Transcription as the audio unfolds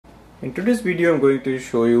In today's video, I'm going to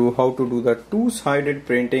show you how to do the two-sided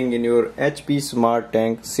printing in your HP Smart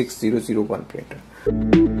Tank 6001 printer.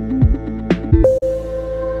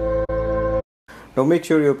 Now make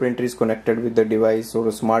sure your printer is connected with the device or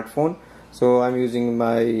a smartphone. So I'm using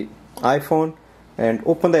my iPhone, and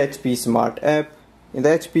open the HP Smart app. In the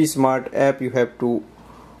HP Smart app, you have to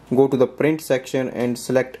go to the print section and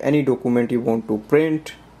select any document you want to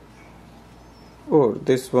print, or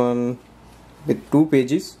this one with 2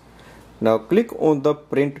 pages. Now click on the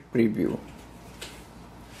print preview.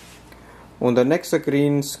 On the next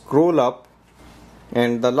screen, scroll up,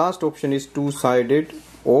 and the last option is two-sided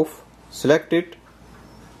off. Select it.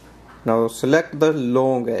 Now select the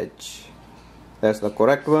long edge. That's the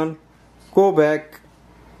correct one. Go back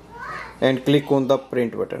and click on the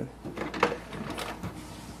print button.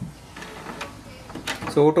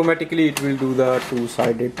 So automatically it will do the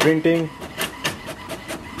two-sided printing.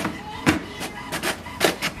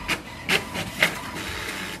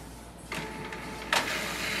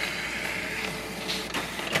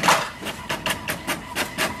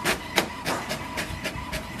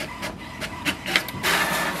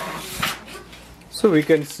 So we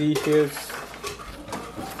can see here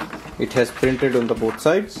it has printed on the both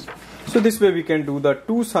sides. So this way we can do the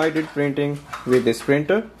two-sided printing with this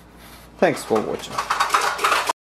printer. Thanks for watching.